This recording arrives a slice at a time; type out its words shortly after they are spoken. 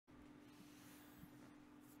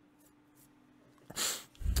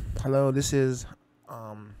Hello, this is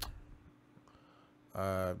um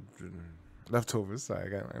uh leftovers.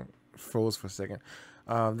 Sorry, I froze for a second.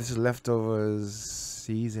 This is leftovers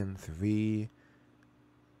season 3,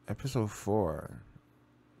 episode 4.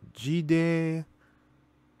 G Day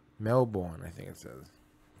Melbourne, I think it says.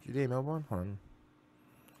 G Day Melbourne? Hold on.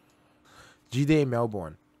 G Day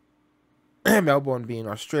Melbourne. Melbourne being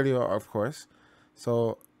Australia, of course.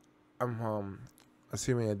 So I'm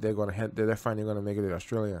assuming that they're finally gonna make it to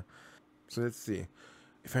Australia. So let's see.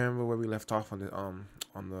 If I remember where we left off on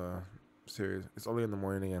the series, it's early in the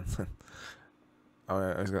morning again.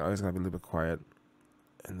 I was gonna be a little bit quiet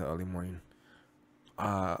in the early morning.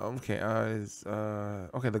 Okay.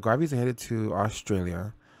 Okay. The Garveys are headed to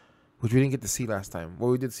Australia, which we didn't get to see last time.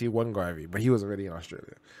 Well, we did see one Garvey, but he was already in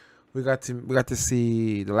Australia. We got to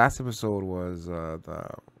see the last episode was the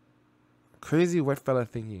crazy wet fella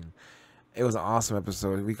thinking. It was an awesome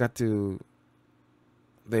episode.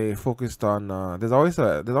 They focused on there's always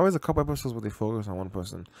a couple episodes where they focus on one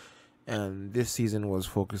person, and this season was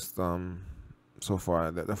focused so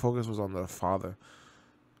far the focus was on the father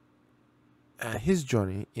and his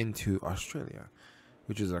journey into Australia,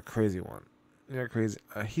 which is a crazy one. Yeah, crazy.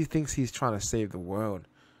 He thinks he's trying to save the world.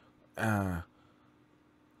 That'd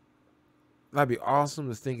be awesome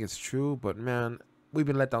to think it's true, but man, we've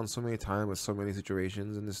been let down so many times with so many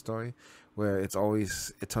situations in this story where it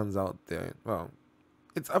turns out that, well,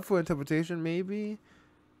 it's up for interpretation maybe,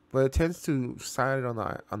 but it tends to side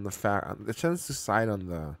on the fact. It tends to side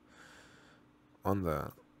it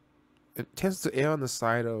tends to err on the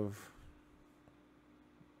side of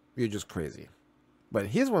you're just crazy. But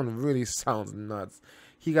his one really sounds nuts.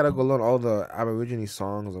 He gotta go learn all the Aborigine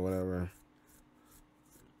songs or whatever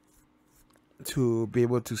to be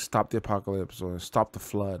able to stop the apocalypse or stop the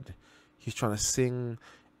flood. He's trying to sing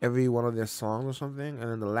every one of their songs or something,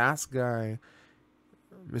 and then the last guy,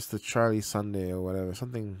 Mr. Charlie Sunday or whatever,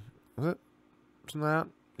 something was it? Something like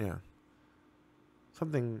that? Yeah.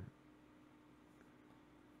 Something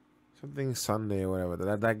Sunday or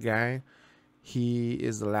whatever. That guy, he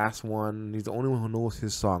is the last one. He's the only one who knows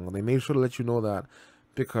his song. And they made sure to let you know that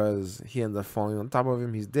because he ends up falling on top of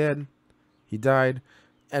him. He's dead. He died.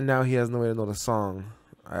 And now he has no way to know the song.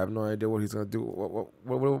 I have no idea what he's gonna do.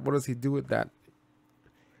 What does he do with that?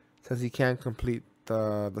 Since he can't complete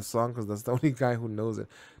the song, because that's the only guy who knows it.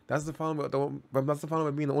 That's the problem. That's the problem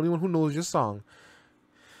with being the only one who knows your song.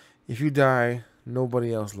 If you die,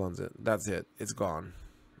 nobody else learns it. That's it. It's gone.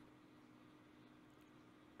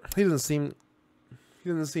 He doesn't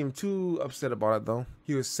seem too upset about it though.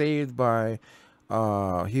 He was saved by.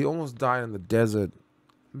 He almost died in the desert,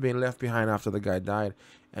 being left behind after the guy died,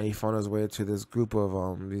 and he found his way to this group of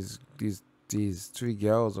these 3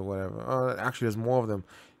 girls or whatever. Actually, there's more of them.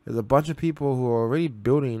 There's a bunch of people who are already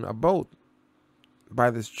building a boat by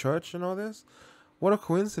this church and all this. What a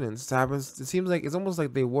coincidence! It happens. It seems like it's almost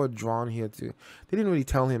like they were drawn here to. They didn't really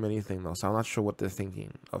tell him anything though, so I'm not sure what they're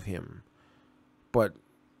thinking of him. But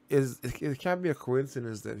it can't be a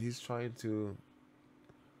coincidence that he's trying to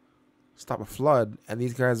stop a flood, and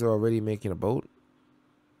these guys are already making a boat,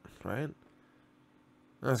 right?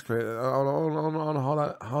 That's crazy. I don't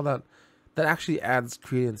know how that actually adds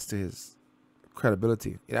credence to his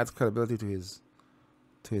credibility. It adds credibility to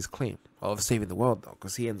his claim of saving the world, though,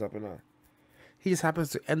 because he just happens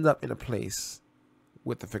to end up in a place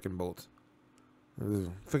with the freaking boat. The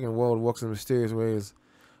freaking world works in mysterious ways.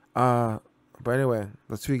 But anyway,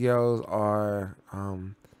 the 3 girls are I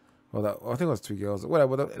think it was 3 girls.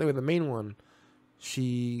 Whatever. Anyway, the main one,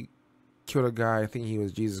 she killed a guy. I think he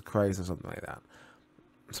was Jesus Christ or something like that.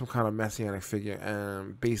 Some kind of messianic figure,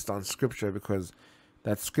 and based on scripture, because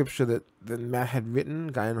that scripture that Matt had written,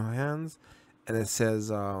 guy in her hands, and it says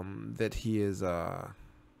that he is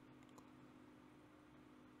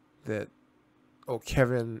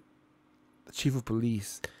Kevin, the chief of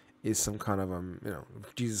police, is some kind of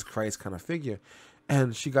Jesus Christ kind of figure,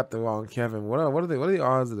 and she got the wrong Kevin. What are the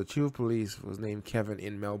odds that the chief of police was named Kevin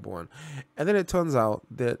in Melbourne? And then it turns out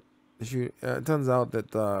that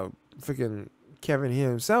freaking Kevin here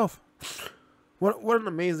himself. What an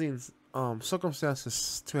amazing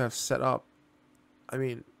circumstances to have set up. I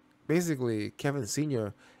mean, basically, Kevin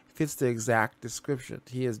Sr. fits the exact description.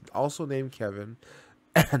 He is also named Kevin,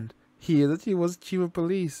 and he was chief of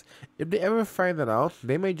police. If they ever find that out,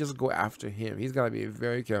 they may just go after him. He's got to be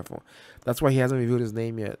very careful. That's why he hasn't revealed his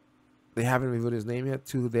name yet. They haven't revealed his name yet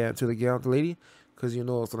to the lady, because you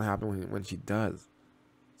know what's gonna happen when she does.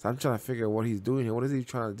 So I'm trying to figure out what he's doing here. What is he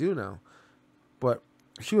trying to do now? But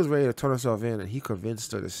she was ready to turn herself in, and he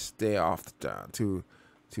convinced her to stay off to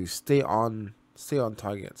stay on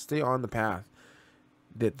target, stay on the path.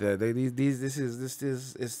 that this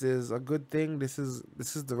is a good thing. This is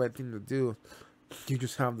the right thing to do. You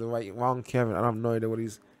just have the wrong Kevin. I have no idea what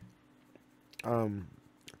he's. Well,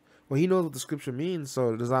 he knows what the scripture means.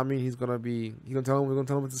 So does that mean he's gonna tell him we're gonna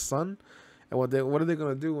tell him it's his son? And what are they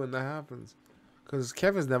gonna do when that happens? Because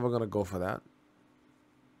Kevin's never gonna go for that.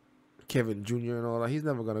 Kevin Jr. and all that. He's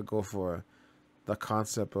never gonna go for the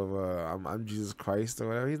concept of I'm Jesus Christ or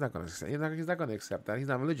whatever. He's not gonna accept that. He's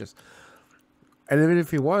not religious. And even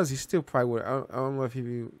if he was, he still probably would. I don't know if he,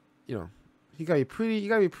 you know, you gotta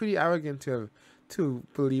be pretty arrogant to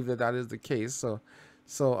believe that is the case. So,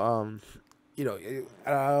 you know,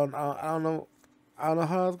 I don't know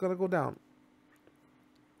how it's gonna go down.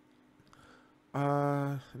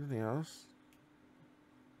 Anything else?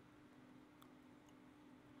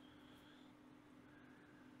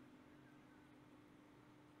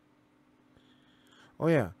 Oh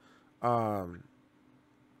yeah.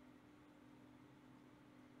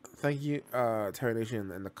 Thank you, Terry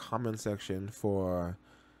Nation, in the comment section for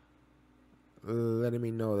letting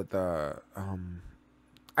me know that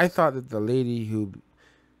I thought that that lady,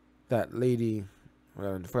 I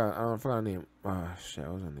forgot her name. Shit,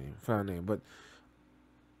 what was her name? Forgot her name, but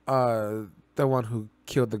the one who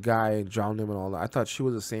killed the guy and drowned him and all that. I thought she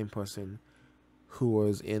was the same person who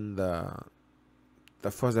was in the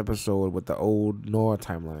first episode with the old Noah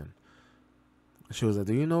timeline. She was like,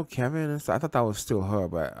 "Do you know Kevin?" And stuff. I thought that was still her,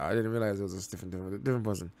 but I didn't realize it was a different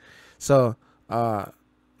person. So that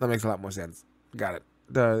makes a lot more sense. Got it.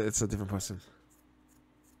 It's a different person.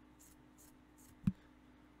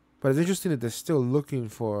 But it's interesting that they're still looking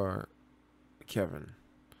for Kevin,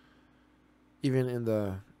 even in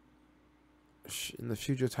the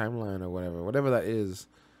future timeline or whatever that is.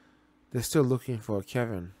 They're still looking for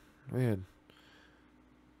Kevin. Weird.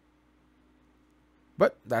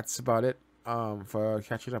 But that's about it. For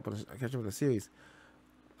catching up with the series.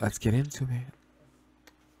 Let's get into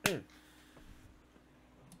it.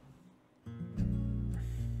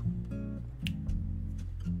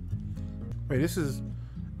 Wait,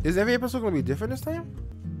 is every episode gonna be different this time?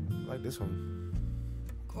 Like this one.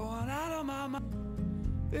 Going out of my mind.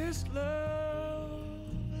 This love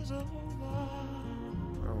is over.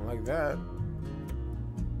 I don't like that.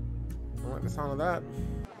 I don't like the sound of that.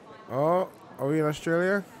 Oh, are we in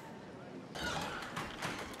Australia?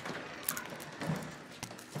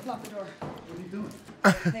 Lock the door. What are you doing?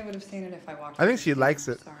 They would have seen it if I walked. I think she likes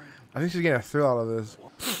it. Sorry. I think she's getting a thrill out of this.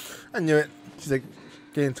 I knew it. She's like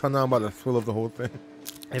getting turned on by the thrill of the whole thing.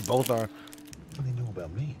 They both are. What do they know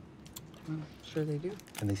about me? Well, sure they do.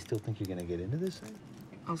 And they still think you're gonna get into this thing?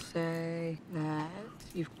 I'll say that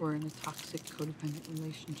we're in a toxic codependent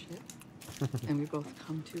relationship. And we both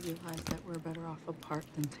come to realize that we're better off apart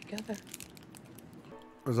than together.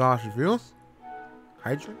 Is that how she feels?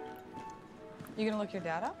 Hydrant? You gonna look your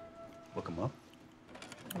dad up? Look him up.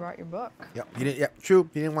 I brought your book. Yep. He didn't. Yep. True.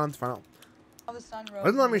 He didn't want to find out. All the sun rose.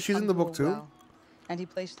 Doesn't that mean she's in the book too? And he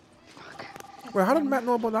placed. Fuck. Wait, how did Matt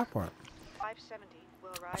know about that part? 570 will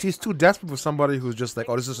arrive. She's too desperate for somebody who's just like,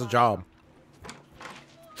 oh, this is a job.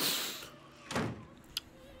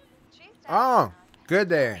 Oh, good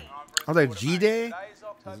day. I was like, G day?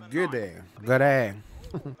 Good day. Good day.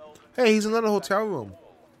 Hey, he's in another hotel room.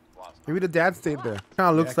 Maybe the dad stayed there. Kind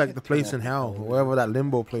of looks like the place in hell, wherever that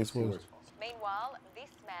limbo place was. Meanwhile, this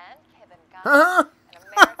man, Kevin Gunn, an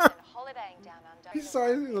American holidaying down under. He saw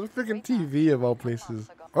it on the freaking TV of all places.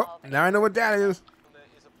 Oh, now I know what that is.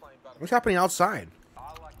 What's happening outside?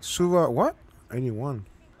 Suva, what? 81.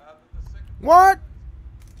 What?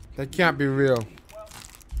 That can't be real.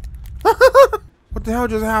 What the hell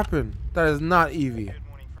just happened? That is not Evie.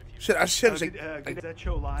 Shit, I shivers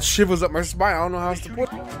up my spine. I don't know how else to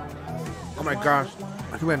put it. Oh my gosh.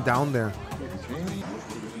 He went down there.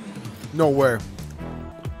 No way.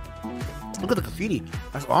 Look at the graffiti.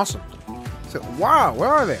 That's awesome. So, wow, where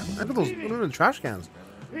are they? Look at those little trash cans.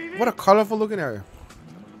 What a colorful looking area.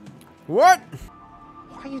 What?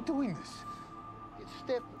 Why are you doing this? It's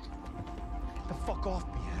stiff. Get the fuck off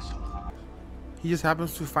me, asshole. He just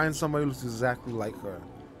happens to find somebody who looks exactly like her.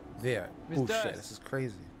 There. Oh shit, this is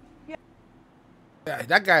crazy. Yeah,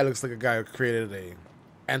 that guy looks like a guy who created a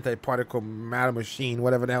anti-particle matter machine,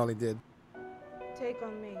 whatever the hell he did. Take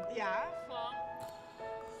on me. Yeah.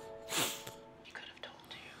 He could have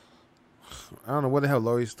told you. I don't know what the hell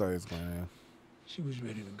Lori's story is going on. She was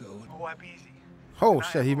ready to go. Oh, I'm easy. Oh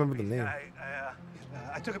shit, he remembered the name.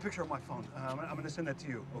 I took a picture on my phone. I'm gonna send that to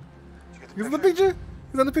you. Oh, did you get He's on the picture?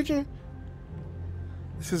 He's on the picture?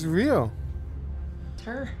 This is real. It's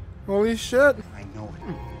her. Holy shit. I know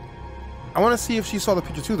it. I want to see if she saw the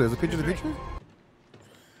picture too. There's a picture of the picture?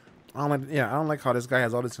 I don't like how this guy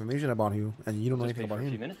has all this information about you and you don't know Just anything be about for a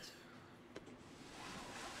few him. minutes.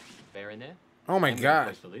 Bear in there. Oh my And we'll god.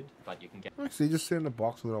 close the lid, but you can get. Actually, just sit in the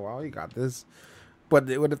box for a little while. You got this. But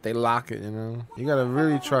what if they lock it, you know? You gotta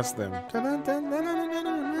really trust them. What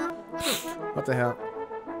the hell?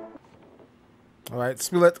 Alright,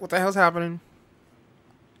 spill it. What the hell's happening?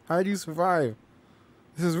 How did you survive?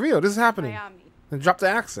 This is real. This is happening. Miami. Then drop the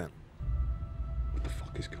accent. What the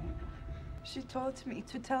fuck is going on? She told me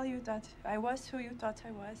to tell you that I was who you thought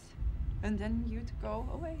I was, and then you'd go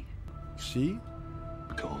away. She?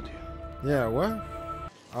 I told you. Yeah, what?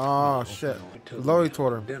 Oh shit. Lori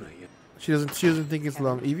told her. She doesn't think it's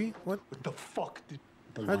Evie? What? What the fuck did...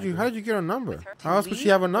 How did you get her number? How else would she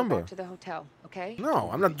have a number? Back to the hotel, okay? No,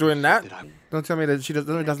 I'm not doing that. Did I... Don't tell me that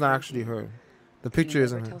that's not actually her. The picture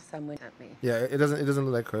isn't her. Tell someone at me. Yeah, it doesn't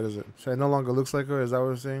look like her, does it? So it no longer looks like her. Is that what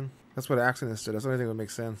you're saying? That's what the accent is to. That's the only thing that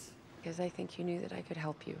makes sense. Because I think you knew that I could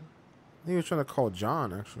help you. He was trying to call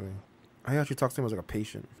John, actually. I actually talked to him as like a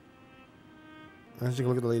patient. And she can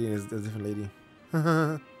look at the lady and it's a different lady.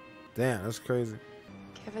 Damn, that's crazy.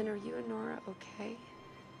 Kevin, are you and Nora okay?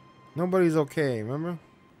 Nobody's okay, remember?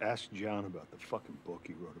 Ask John about the fucking book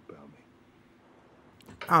he wrote about me.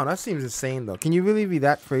 Oh, that seems insane, though. Can you really be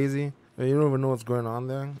that crazy? Or you don't even know what's going on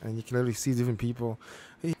there, and you can literally see different people.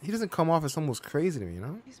 He doesn't come off as someone who's crazy to me, you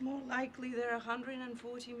know? It's more likely there are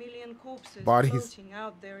 140 million corpses Bodies. floating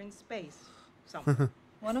out there in space. Somewhere.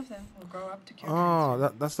 One of them will grow up to cure Oh,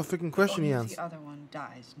 cancer. that's the freaking question he Only if asked. the other one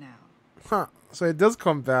dies now. Huh. So it does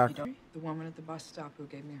come back. The woman at the bus stop who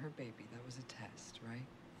gave me her baby, that was a test, right?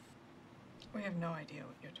 We have no idea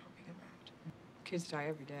what you're talking about. Kids die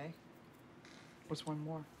every day. What's one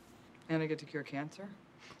more? And I get to cure cancer?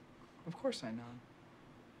 Of course I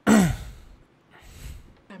know.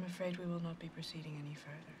 I'm afraid we will not be proceeding any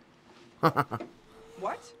further.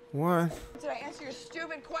 What? What? Did I answer your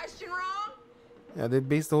stupid question wrong? Yeah, they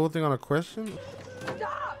based the whole thing on a question?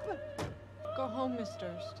 Stop! Go home, Miss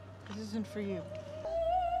Durst. This isn't for you.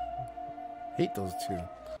 Hate those two.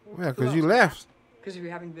 Yeah, because you left. Because if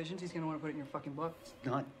you're having visions, he's gonna want to put it in your fucking book. It's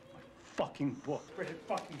not my fucking book. Spread it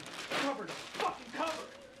fucking cover to fucking cover.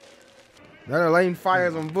 They're lighting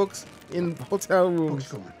fires on books in hotel rooms.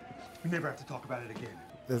 Book's gone. We never have to talk about it again.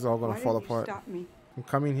 It's all gonna Why fall didn't you apart. stop me I'm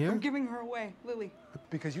coming here? from giving her away, Lily?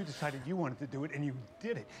 Because you decided you wanted to do it and you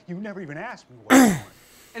did it. You never even asked me what I wanted.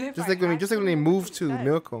 And if Just I like when asked they you, moved what to would you say?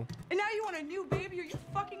 Miracle. And now you want a new baby? Are you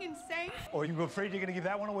fucking insane? Or are you afraid you're gonna give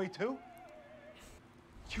that one away too?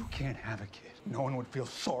 You can't have a kid. No one would feel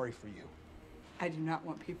sorry for you. I do not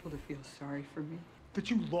want people to feel sorry for me. But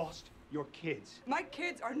you lost your kids. My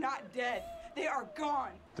kids are not dead. They are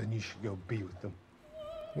gone. Then you should go be with them.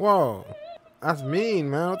 Whoa. That's mean,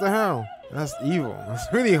 man. What the hell? That's evil. That's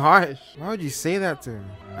really harsh. Why would you say that to him?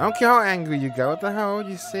 I don't care how angry you got. What the hell would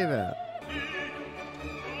you say that?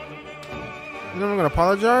 You know I'm gonna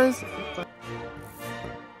apologize?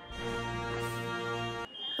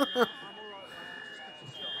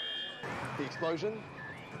 The explosion?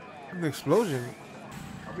 The explosion.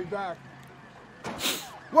 I'll be back.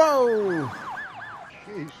 Whoa!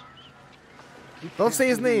 Jeez. You Don't can't say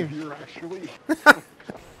his believe name. You're actually.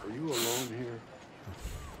 Are you alone here?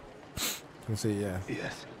 Let's see, yeah.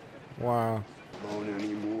 Yes. Wow. Alone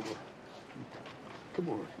anymore? Come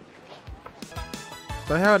on.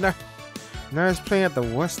 The hell? Now it's playing at the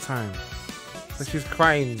worst time. Like she's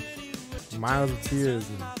crying miles of tears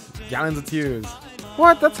and gallons of tears.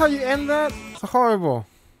 What? That's how you end that? It's horrible.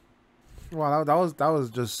 Wow, that was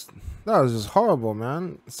just horrible,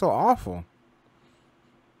 man. It's so awful.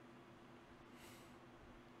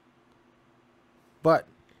 But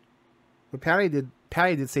what Patty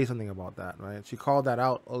did say something about that, right? She called that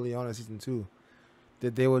out early on in season 2.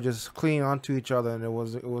 That they were just clinging onto each other and it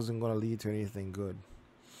wasn't gonna lead to anything good.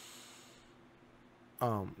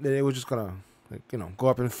 That it was just gonna, like, you know, go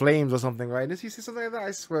up in flames or something, right? Did she say something like that?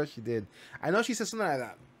 I swear she did. I know she said something like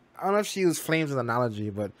that. I don't know if she used flames as an analogy,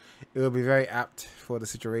 but it would be very apt for the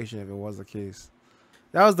situation if it was the case.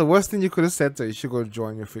 That was the worst thing you could have said to her. You should go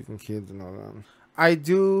join your freaking kids and all that. I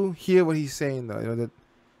do hear what he's saying, though. You know, that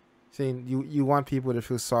saying you want people to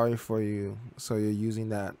feel sorry for you, so you're using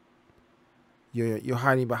that. You're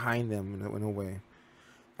hiding behind them in a way.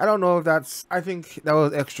 I don't know if that's. I think that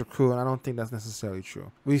was extra cruel, and I don't think that's necessarily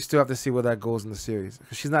true. We still have to see where that goes in the series.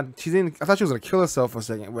 She's not. She didn't. I thought she was gonna kill herself for a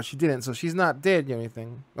second, but she didn't. So she's not dead or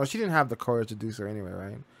anything. No, she didn't have the courage to do so anyway,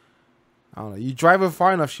 right? I don't know. You drive her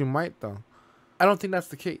far enough, she might though. I don't think that's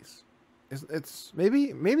the case. It's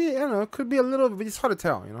maybe I don't know. It could be a little. But it's hard to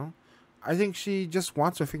tell, you know. I think she just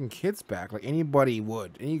wants her freaking kids back, like anybody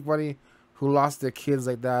would. Anybody who lost their kids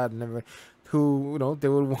like that, never, who, you know, they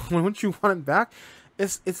would. Wouldn't you want it back?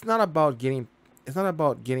 it's not about getting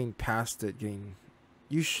past it.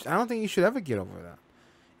 I don't think you should ever get over that.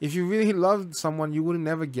 If you really loved someone, you would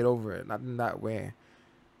never get over it. Not in that way.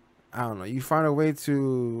 I don't know. You find a way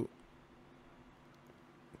to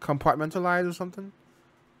compartmentalize or something.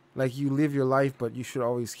 Like you live your life, but you should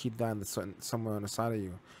always keep that somewhere on the side of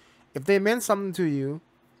you. If they meant something to you,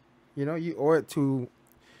 you know, you owe it to.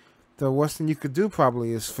 The worst thing you could do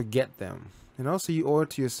probably is forget them. You know, so you owe it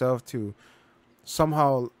to yourself to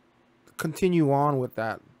somehow continue on with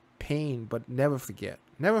that pain, but never forget.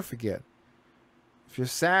 Never forget. If you're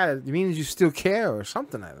sad, it means you still care or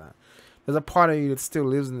something like that. There's a part of you that still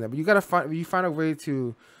lives in there, but you gotta find a way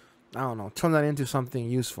to, I don't know, turn that into something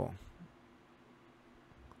useful.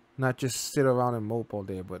 Not just sit around and mope all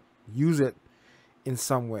day, but use it in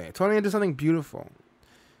some way. Turn it into something beautiful.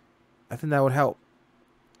 I think that would help.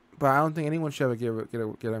 But I don't think anyone should ever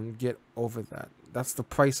get over that. That's the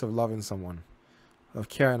price of loving someone, of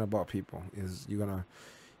caring about people. Is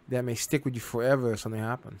that may stick with you forever if something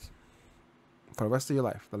happens. For the rest of your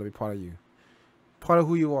life, that'll be part of you, part of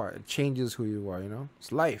who you are. It changes who you are. You know,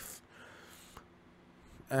 it's life.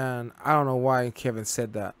 And I don't know why Kevin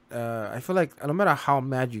said that. I feel like no matter how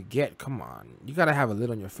mad you get, come on, you gotta have a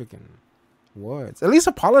lid on your freaking words. At least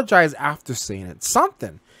apologize after saying it.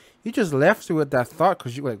 Something. You just left you with that thought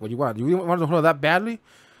because you like, what you want? You really want to hold it that badly?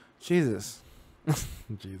 Jesus.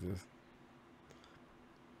 Jesus.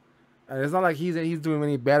 And it's not like he's doing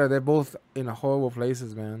any better. They're both in horrible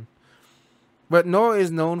places, man. But Nora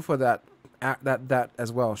is known for that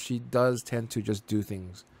as well. She does tend to just do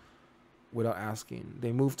things without asking.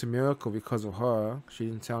 They moved to Miracle because of her. She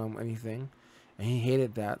didn't tell him anything, and he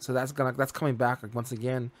hated that. So that's coming back like, once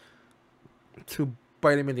again to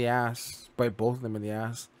bite him in the ass, bite both of them in the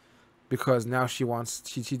ass. Because now she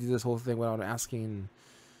did this whole thing without asking.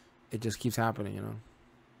 It just keeps happening, you know.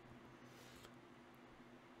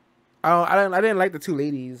 I didn't like the two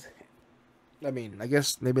ladies. I mean, I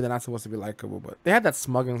guess maybe they're not supposed to be likable, but they had that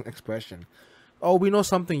smug expression. Oh, we know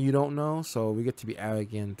something you don't know, so we get to be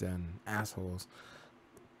arrogant and assholes.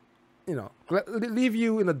 You know, leave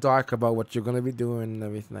you in the dark about what you're gonna be doing and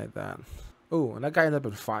everything like that. Oh, and that guy ended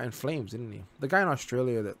up in flames, didn't he? The guy in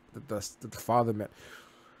Australia that the father met.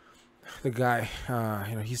 The guy,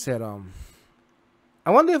 you know, he said, I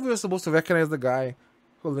wonder if we were supposed to recognize the guy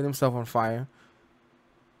who lit himself on fire.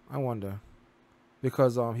 I wonder.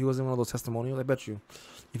 Because he was in one of those testimonials. I bet you,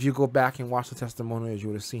 if you go back and watch the testimonials, you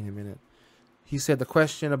would have seen him in it. He said the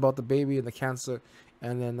question about the baby and the cancer,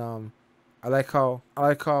 and then I like how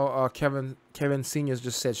Kevin Senior's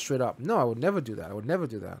just said straight up, no, I would never do that. I would never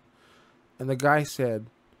do that. And the guy said,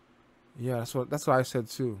 yeah, that's what I said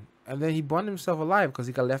too. And then he burned himself alive because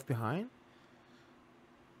he got left behind.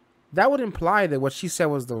 That would imply that what she said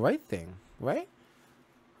was the right thing, right?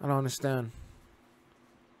 I don't understand.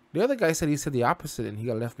 The other guy said he said the opposite and he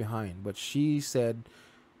got left behind. But she said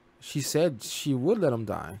she would let him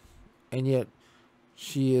die. And yet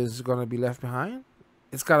she is going to be left behind?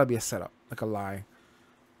 It's got to be a setup, like a lie.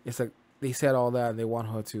 It's like they said all that and they want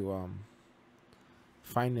her to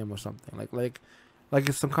find him or something. Like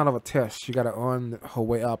it's some kind of a test. She got to earn her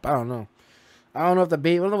way up. I don't know. I don't know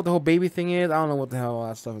what the whole baby thing is. I don't know what the hell all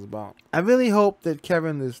that stuff is about. I really hope that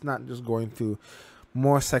Kevin is not just going through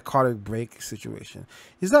more psychotic break situation.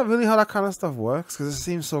 Is that really how that kind of stuff works? Because it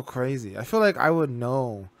seems so crazy. I feel like I would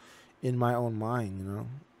know in my own mind, you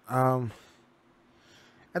know.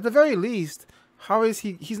 At the very least, how is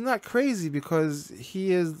he's not crazy because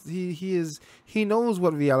he knows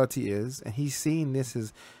what reality is and he's seeing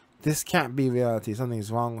this can't be reality. Something's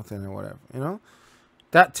wrong with it or whatever, you know?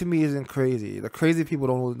 That to me isn't crazy. The crazy people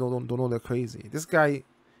don't know they're crazy. This guy,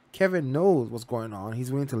 Kevin, knows what's going on.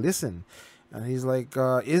 He's willing to listen. And he's like,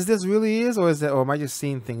 is this really or am I just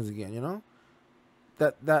seeing things again, you know?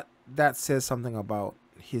 That says something about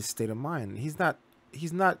his state of mind. He's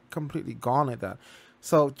not completely gone like that.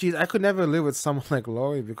 So, geez, I could never live with someone like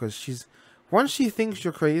Lori because once she thinks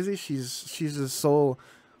you're crazy, she's just so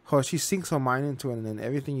she sinks her mind into it, and then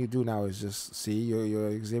everything you do now is just, see, you're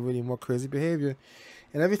exhibiting more crazy behavior,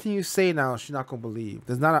 and everything you say now, she's not gonna believe.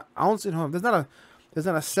 There's not an ounce in her. There's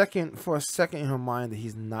not a second in her mind that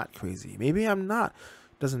he's not crazy. Maybe I'm not.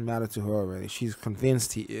 Doesn't matter to her already. She's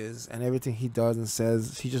convinced he is, and everything he does and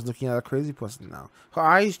says, she's just looking at a crazy person now. Her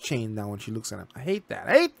eyes change now when she looks at him. I hate that.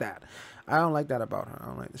 I don't like that about her. I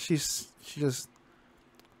don't like. She just.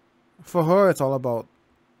 For her, it's all about,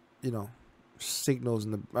 you know, signals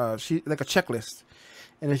and she like a checklist,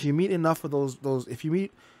 and if you meet enough of those if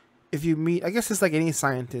you meet, I guess it's like any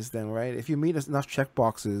scientist then, right? If you meet enough check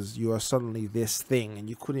boxes, you are suddenly this thing, and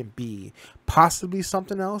you couldn't be possibly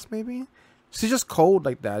something else. Maybe she's just cold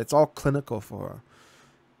like that. It's all clinical for her.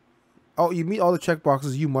 oh, you meet all the check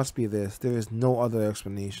boxes, you must be this. There is no other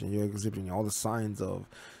explanation. You're exhibiting all the signs of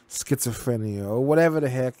schizophrenia or whatever the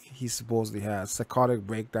heck he supposedly has, psychotic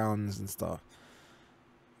breakdowns and stuff.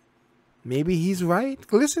 Maybe he's right.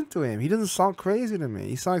 Listen to him. He doesn't sound crazy to me.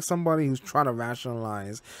 He sounds like somebody who's trying to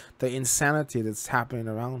rationalize the insanity that's happening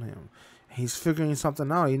around him. He's figuring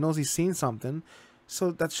something out. He knows he's seen something.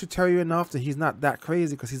 So that should tell you enough that he's not that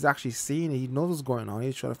crazy, because he's actually seeing it. He knows what's going on.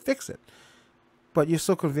 He's trying to fix it. But you're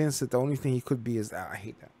so convinced that the only thing he could be is that. I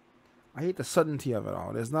hate that. I hate the certainty of it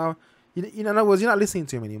all. There's now, in other words, you're not listening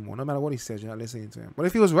to him anymore. No matter what he says, you're not listening to him. But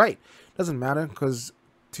if he was right, doesn't matter, because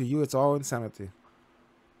to you, it's all insanity.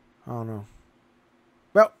 I don't know.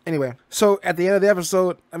 Well, anyway, so at the end of the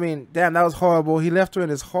episode, I mean, damn, that was horrible. He left her in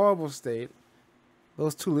this horrible state.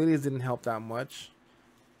 Those two ladies didn't help that much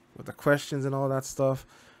with the questions and all that stuff.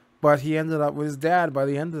 But he ended up with his dad by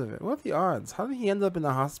the end of it. What are the odds? How did he end up in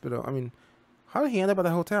the hospital? I mean, how did he end up at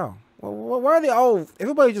the hotel? Well, why are they all,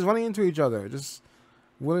 everybody just running into each other, just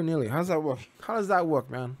willy-nilly? How does that work? How does that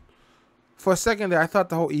work, man? For a second there, I thought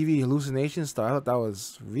the whole Evie hallucination stuff, I thought that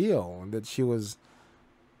was real, and that she was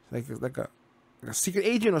like a secret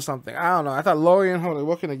agent or something. I don't know. I thought Laurie and her were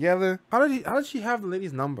working together. How did she have the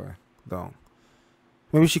lady's number though?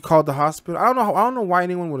 Maybe she called the hospital. I don't know why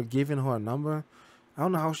anyone would have given her a number. I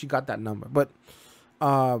don't know how she got that number, but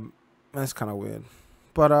that's kind of weird.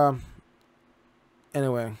 But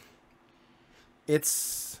anyway,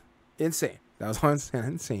 it's insane. That was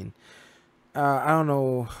insane. I don't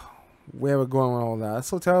know where we're going with all that. It's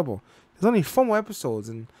so terrible. There's only 4 more episodes,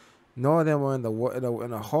 and none of them are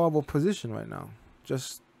in a horrible position right now.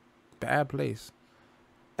 Just bad place.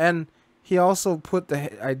 And he also put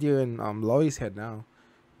the idea in Laurie's head now,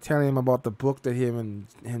 telling him about the book that him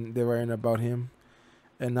and they were in about him.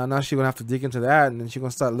 And now she's gonna have to dig into that, and then she's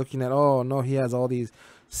gonna start looking at, oh no, he has all these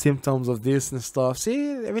symptoms of this and stuff.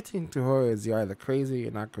 See, everything to her is you're either crazy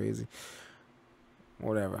or not crazy.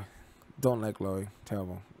 Whatever. Don't like Laurie.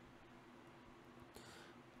 Terrible.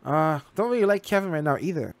 Don't really like Kevin right now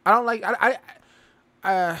either. I don't like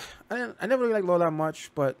I never really liked Laurie that much,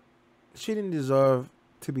 but she didn't deserve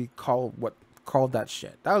to be called that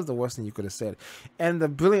shit. That was the worst thing you could have said. And the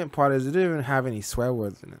brilliant part is it didn't even have any swear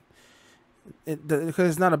words in it. Because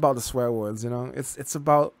it's not about the swear words, you know. It's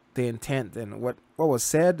about the intent and what was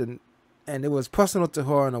said, and it was personal to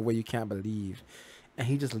her in a way you can't believe. And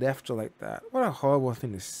he just left her like that. What a horrible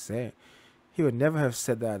thing to say. He would never have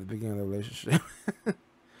said that at the beginning of the relationship.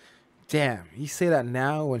 Damn, you say that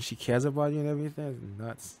now when she cares about you and everything? It's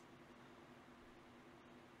nuts.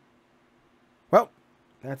 Well,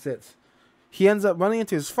 that's it. He ends up running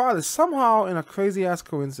into his father somehow in a crazy ass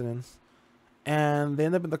coincidence. And they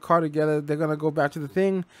end up in the car together. They're going to go back to the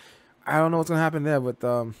thing. I don't know what's going to happen there,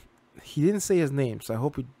 but he didn't say his name, so I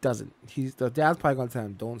hope he doesn't. The dad's probably going to tell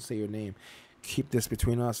him, don't say your name. Keep this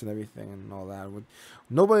between us and everything and all that.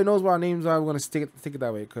 Nobody knows what our names are. We're going to stick it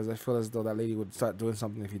that way, because I feel as though that lady would start doing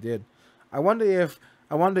something if he did. I wonder if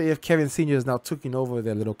Kevin Sr. is now taking over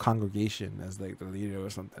their little congregation as like the leader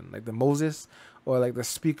or something, like the Moses or like the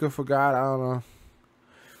speaker for God. I don't know.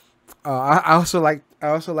 I also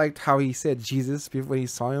liked how he said Jesus before he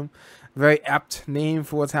saw him. Very apt name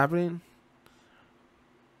for what's happening.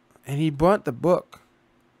 And he burnt the book.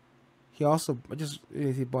 He burnt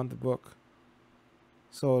the book.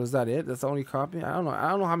 So is that it? That's the only copy? I don't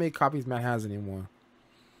know how many copies Matt has anymore.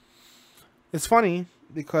 It's funny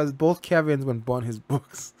because both Kevins went burnt his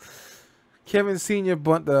books. Kevin Sr. he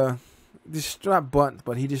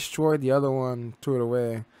destroyed the other one, threw it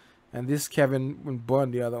away. And this Kevin went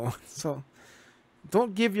burned the other one. So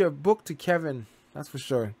don't give your book to Kevin, that's for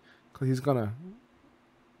sure. Because he's going to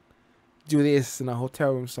do this in a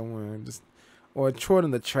hotel room somewhere or throw it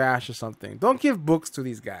in the trash or something. Don't give books to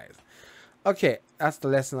these guys. Okay, that's the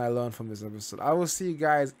lesson I learned from this episode. I will see you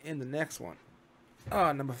guys in the next one.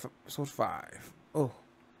 Episode 5. Oh.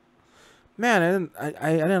 Man, I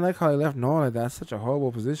didn't like how I left Nora like that. That's such a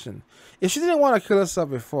horrible position. If she didn't want to kill herself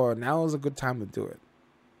before, now is a good time to do it.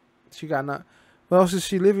 She got not. What else is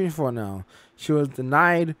she living for now? She was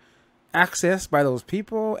denied access by those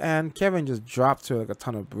people, and Kevin just dropped her like a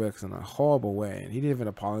ton of bricks in a horrible way, and he didn't even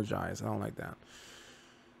apologize. I don't like that.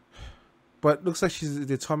 But looks like she's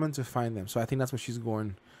determined to find them, so I think that's where she's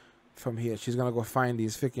going from here. She's gonna go find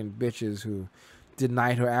these freaking bitches who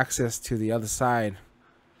denied her access to the other side.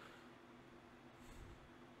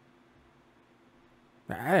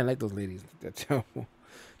 I didn't like those ladies. They're terrible.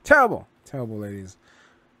 Terrible ladies.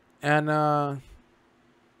 And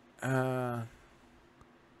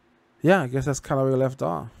yeah, I guess that's kind of where we left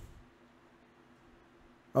off.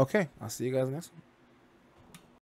 Okay, I'll see you guys next one.